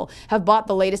people have bought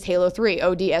the latest Halo 3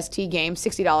 ODST game,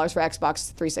 $60 for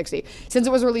Xbox 360, since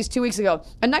it was released 2 weeks ago.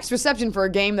 A nice reception for a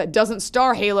game that doesn't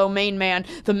star Halo main man,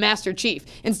 the Master Chief.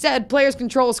 Instead, players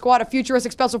control a squad of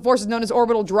futuristic special forces known as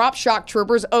Orbital Drop Shock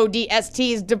Troopers,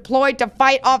 ODSTs, deployed to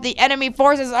fight off the enemy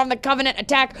forces on the Covenant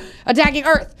attacking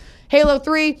Earth. Halo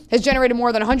 3 has generated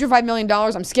more than $105 million.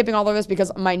 I'm skipping all of this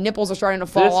because my nipples are starting to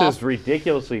fall off. This is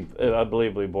ridiculously,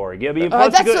 unbelievably boring. Yeah,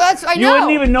 but I you know.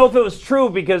 wouldn't even know if it was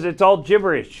true because it's all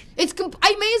gibberish.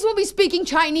 I may as well be speaking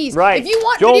Chinese. Right. If you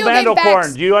want Joel video game Vandelkorn,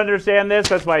 facts, do you understand this?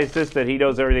 That's my assistant. He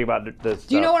knows everything about this stuff.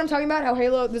 do you know what I'm talking about? How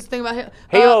Halo, this thing about Halo.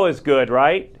 Halo is good,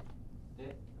 right?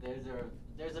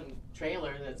 There's a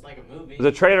trailer that's like a movie. There's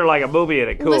a trailer like a movie in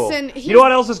it. Cool. Listen, you know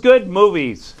what else is good?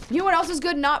 Movies. You know what else is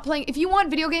good? Not playing. If you want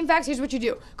video game facts, here's what you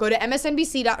do. Go to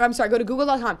go to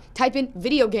google.com, type in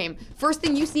video game. First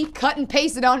thing you see, cut and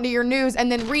paste it onto your news,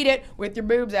 and then read it with your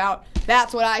boobs out.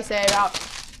 That's what I say about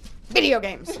video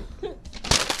games.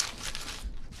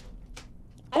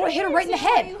 Oh, I hit her right in the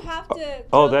head. You have to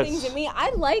Oh, throw that's- things at me. I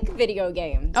like video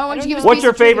games. Oh, why don't you give us a What's piece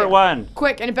your of trivia? favorite one?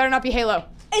 Quick, and it better not be Halo.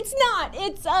 It's not.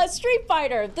 It's Street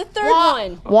Fighter, the third Wah.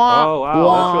 one. Oh,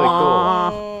 wow, that's really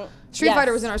cool. Street Yes.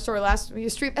 Fighter was in our story last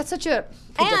week. That's such a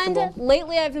predictable. And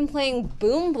lately I've been playing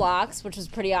Boom Blocks, which was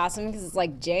pretty awesome because it's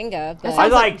like Jenga. But I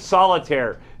like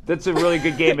Solitaire. That's a really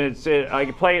good game, and it's I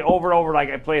can play it over and over. Like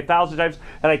I play 1,000 times,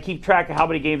 and I keep track of how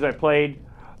many games I played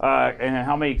and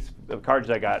how many cards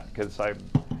I got because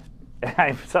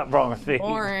Something wrong with me.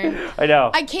 Boring. I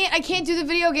know. I can't do the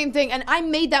video game thing, and I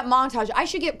made that montage. I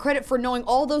should get credit for knowing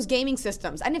all those gaming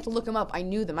systems. I didn't have to look them up. I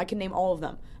knew them. I can name all of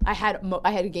them. I had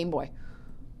a Game Boy.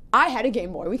 I had a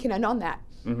Game Boy. We can end on that.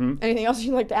 Anything else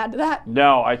you'd like to add to that?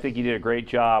 No, I think you did a great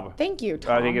job. Thank you,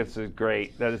 Tom. I think it's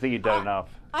great. I think you've done enough.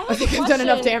 I think I've done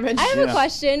enough damage. I have a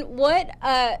question.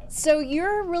 So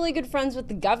you're really good friends with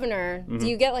the governor. Do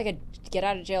you get like a get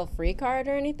out of jail free card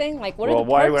or anything? Like, what are the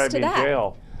why would I perks to be in that?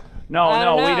 jail? No,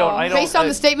 we don't. I don't. Based on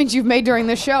the statements you've made during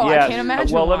this show, I can't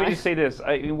imagine. Well, why. let me just say this: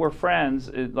 we're friends,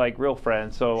 like real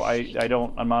friends. So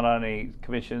I'm not on any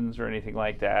commissions or anything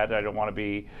like that. I don't want to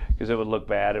be, because it would look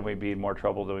bad and we'd be in more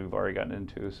trouble than we've already gotten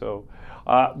into. So,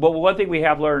 but one thing we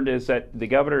have learned is that the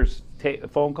governor's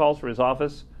phone calls for his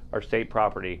office are state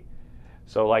property.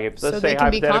 So, like, if let's say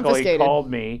hypothetically he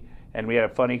called me and we had a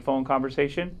funny phone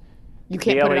conversation, you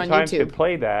can't put it on Times YouTube. could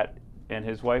play that, and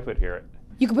his wife would hear it.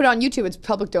 You can put it on YouTube. It's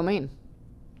public domain.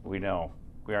 We know.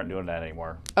 We aren't doing that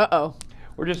anymore. Uh-oh.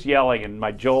 We're just yelling, and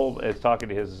my Joel is talking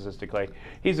to his assistant Clay.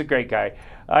 He's a great guy.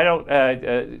 I don't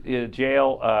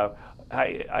jail.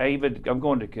 I'm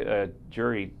going to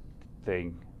jury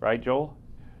thing, right, Joel?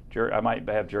 I might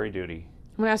have jury duty.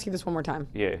 I'm gonna ask you this one more time.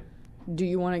 Yeah. Do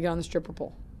you want to get on the stripper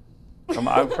pole? I'm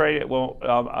afraid it won't.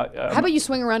 How about you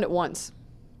swing around it once?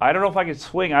 I don't know if I can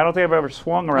swing. I don't think I've ever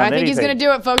swung around anything. I think he's going to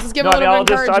do it, folks. Let's give him a little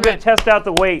bit of encouragement. I'm going to test out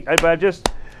the weight. I'm just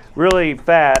really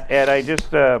fat, and I just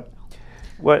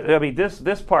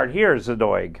this part here is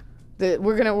annoying.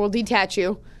 We'll detach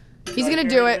you. He's going to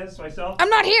do it. I'm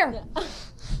not here. All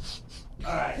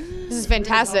right. This is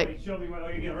fantastic. Show me what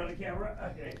you're going to run the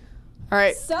camera. Okay. All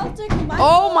right. Celtic Michael.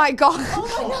 Oh my God.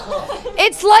 Oh my God.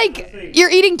 It's like you're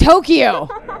eating Tokyo.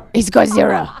 He's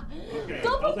Godzilla. Okay.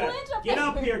 Go put Blanche up Get there.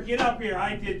 up here. Get up here.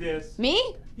 I did this.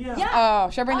 Me? Yeah. Oh,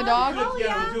 should I bring the dog? hell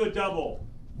yeah. We'll do a double.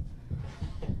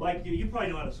 Like you probably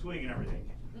know how to swing and everything.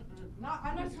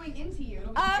 I'm not swinging into you.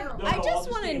 I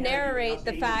just want to narrate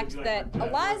the fact that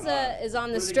Eliza is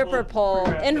on the stripper pole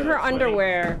in her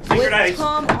underwear with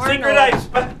Tom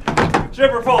Arnold.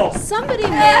 Stripper pole. Somebody may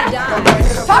die.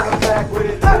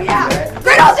 Oh yeah.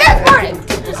 Great old dance party.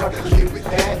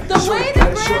 The way the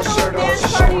grand old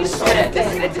dance party It's should have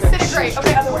gonna been. disintegrate.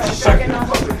 Okay, other way.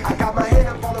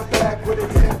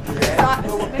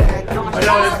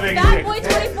 Bad Boy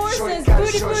 24 says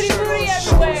booty, booty, booty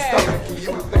everywhere.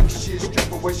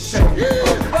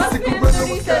 Rockman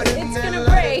 30 says it's gonna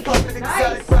break.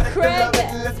 Nice. Craig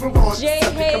J.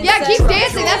 Hayes Yeah, keep says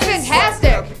dancing. That's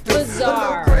fantastic.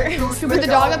 bizarre. Should we put the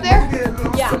dog up there?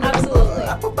 Yeah, absolutely.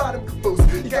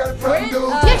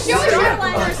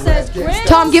 Starliner says Grin.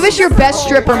 Tom, give us your best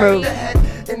stripper move.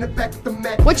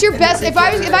 What's your best? If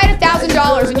I had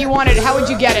 $1,000 and you wanted it, how would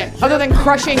you get it? Other than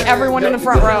crushing everyone in the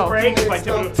front row.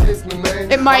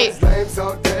 It might.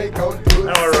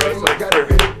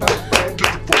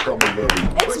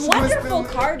 It's wonderful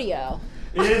cardio.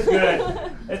 It is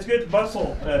good. It's good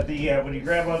muscle. When you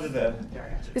grab onto the.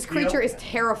 This creature is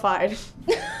terrified.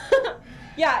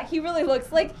 Yeah, he really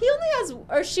looks like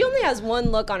she only has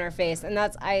one look on her face, and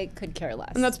that's I could care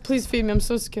less. And that's please feed me. I'm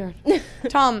so scared.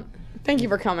 Tom, thank you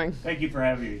for coming. Thank you for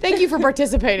having me. Thank you for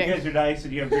participating. You guys are nice,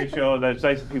 and you have a great show. That's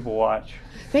nice that people watch.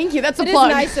 Thank you. That's a It is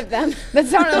plug. nice of them. That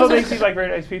sounds. No, they seem like very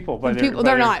nice people, but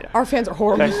They're not. Our fans are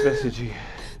horrible. Text messaging.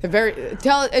 They're very. Do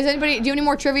you have any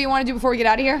more trivia you want to do before we get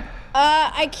out of here?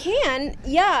 I can.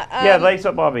 Yeah. Yeah, lace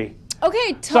up, Bobby.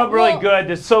 Okay. Something really good.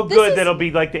 That's so good is- that it'll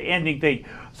be like the ending thing.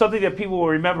 Something that people will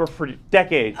remember for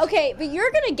decades. Okay, but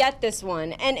you're gonna get this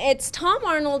one, and it's Tom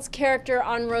Arnold's character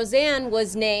on Roseanne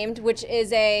was named, which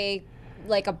is a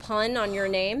pun on your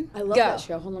name. I love that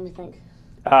show. Hold on, let me think.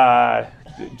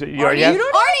 Yes?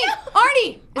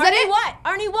 Arnie! Is that it? What?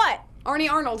 Arnie what?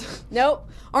 Arnie Arnold. Nope.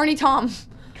 Arnie Tom.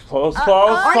 Close.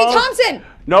 Arnie Thompson.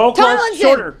 No, close. Tomlinson.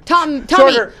 Shorter. Tommy.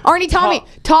 Shorter. Arnie Tommy.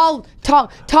 Tall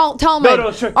man.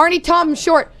 No, short. Arnie Tom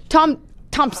short.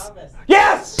 Tomps.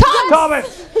 Yes!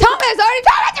 Thomas! Arnie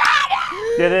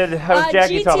Thomas! Did it have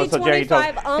Jackie Thomas? So Jackie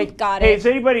GT25 Thomas. got Hey, it. does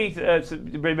anybody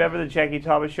remember the Jackie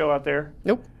Thomas show out there?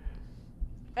 Nope.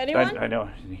 Anyone? I know.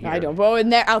 I don't. Well,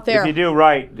 out there. If you do,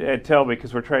 right, tell me,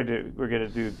 because we're gonna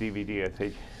do DVD, I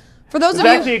think. For those It's of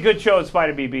you. actually a good show in spite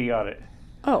of me being on it.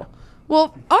 Oh.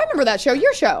 Well, I remember that show.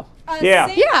 Your show. Yeah.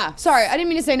 Yeah. Sorry, I didn't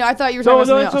mean to say no. I thought you were talking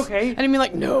No, about it's something else. okay. I didn't mean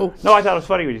like no. No, I thought it was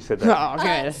funny when you said that. Oh,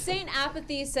 okay. Saint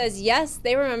Apathy says yes,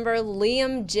 they remember.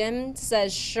 Liam Jim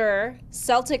says sure.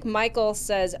 Celtic Michael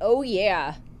says oh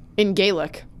yeah. In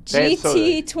Gaelic. That's so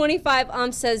good.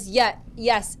 GT25 says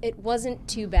yes, it wasn't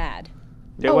too bad.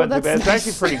 It Oh, wasn't too that's bad. It's nice.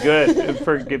 actually pretty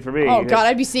good. Good for me. Oh God,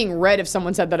 I'd be seeing red if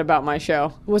someone said that about my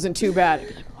show. It wasn't too bad. I'd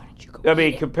be like, what a I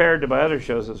mean, compared to my other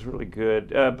shows, it's really good.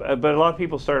 But a lot of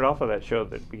people started off on that show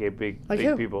that became big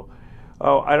who? people.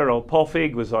 Oh, I don't know. Paul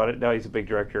Feig was on it. Now he's a big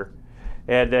director.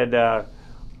 And then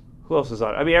who else is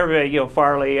on it? I mean, everybody. You know,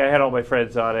 Farley. I had all my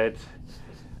friends on it.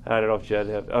 I don't know if Judd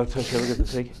have. Oh, okay, look at the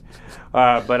thing.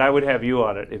 But I would have you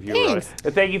on it if you were on it.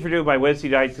 And thank you for doing my Wednesday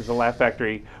nights as a Laugh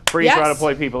Factory. Free for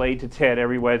unemployed people, 8 to 10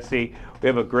 every Wednesday. We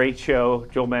have a great show.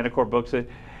 Joel Manicourt books it.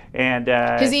 And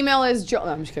his email is Joel.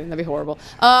 No, I'm just kidding. That'd be horrible.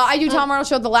 I do Tom Arnold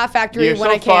show at the Laugh Factory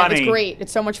when I can. Funny. It's great.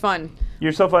 It's so much fun.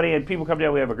 You're so funny, and people come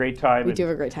down. We have a great time. We do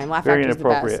have a great time. Laugh Very Factory's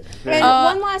inappropriate. the best. And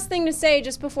one last thing to say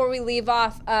just before we leave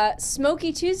off.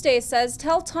 Smokey Tuesday says,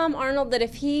 tell Tom Arnold that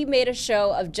if he made a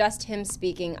show of just him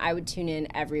speaking, I would tune in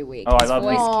every week. Oh, I His love you.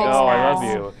 voice kicks Oh, I ass. love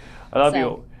you. I love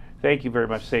you. Thank you very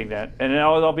much for saying that. And then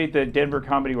I'll be at the Denver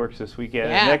Comedy Works this weekend.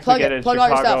 Yeah, Next plug weekend it. in Plug all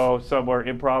your Chicago, somewhere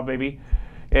improv maybe.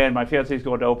 And my fiance's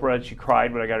going to Oprah, and she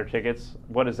cried when I got her tickets.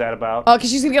 What is that about? Oh, because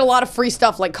she's going to get a lot of free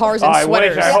stuff like cars and I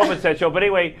sweaters. wish. I hope it's that show. But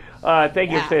anyway,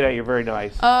 thank you for saying that. You're very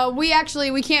nice. We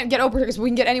can't get Oprah tickets, but we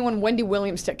can get anyone Wendy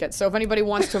Williams tickets. So if anybody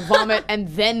wants to vomit and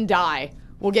then die,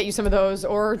 we'll get you some of those,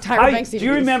 or Tyra Banks DVDs. Do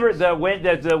you remember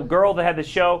the girl that had the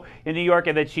show in New York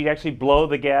and that she'd actually blow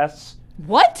the guests?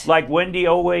 What? Like Wendy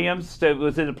O. Williams that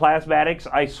was in the Plasmatics?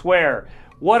 I swear.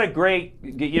 What a great,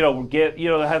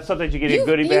 have sometimes you get a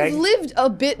goodie bag. You've lived a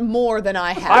bit more than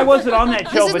I have. I wasn't on that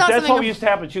show, but that's what used used to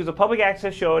happen. She was a public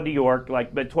access show in New York,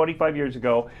 like about 25 years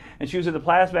ago, and she was in the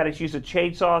Plasmatics. She used a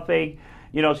chainsaw thing,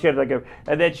 she had like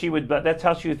and then she would, that's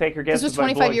how she would thank her guests. This was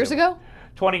 25 years ago?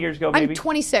 20 years ago, maybe. I'm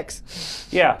 26.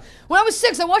 Yeah. When I was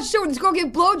 6, I watched a show where this girl gave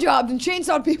blowjobs and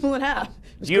chainsawed people in half.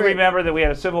 Do you remember that we had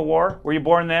a civil war? Were you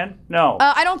born then? No.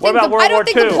 I don't think. What about World War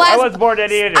II? I wasn't born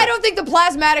then either. I don't think the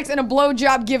Plasmatics and a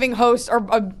blowjob giving host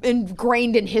are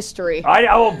ingrained in history.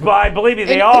 I believe me,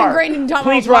 they are. Ingrained in Tom Please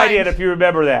Arnold's write mind. in if you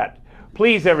remember that.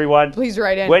 Please, everyone. Please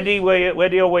write in. Wendy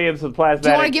O. Williams with Plasmatics. Do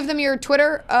you want to give them your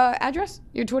Twitter address?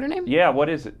 Your Twitter name? Yeah. What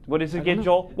is it? What is it again,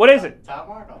 Joel? What is it?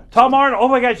 Tom Arnold. Tom Arnold. Oh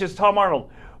my gosh, it's Tom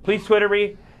Arnold. Please Twitter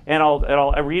me. And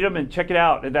I'll read them and check it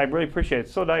out. And I really appreciate it.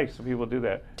 It's so nice when people do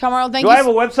that. Tom Arnold, thank you. Do I have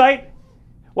a website?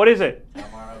 What is it?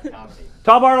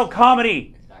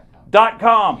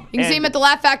 TomArnoldComedy.com. You can see him at the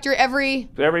Laugh Factory every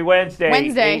Wednesday.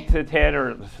 8 to 10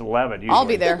 or 11. Usually. I'll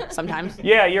be there sometimes.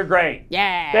 Yeah, you're great.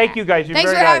 Yeah. Thank you guys. You're Thanks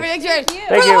very for having nice. me. Thank you.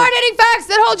 For the hard-hitting facts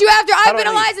that hold you after, I've been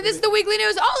do I Eliza. This is the weekly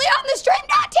news only on the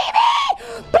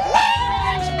stream.tv.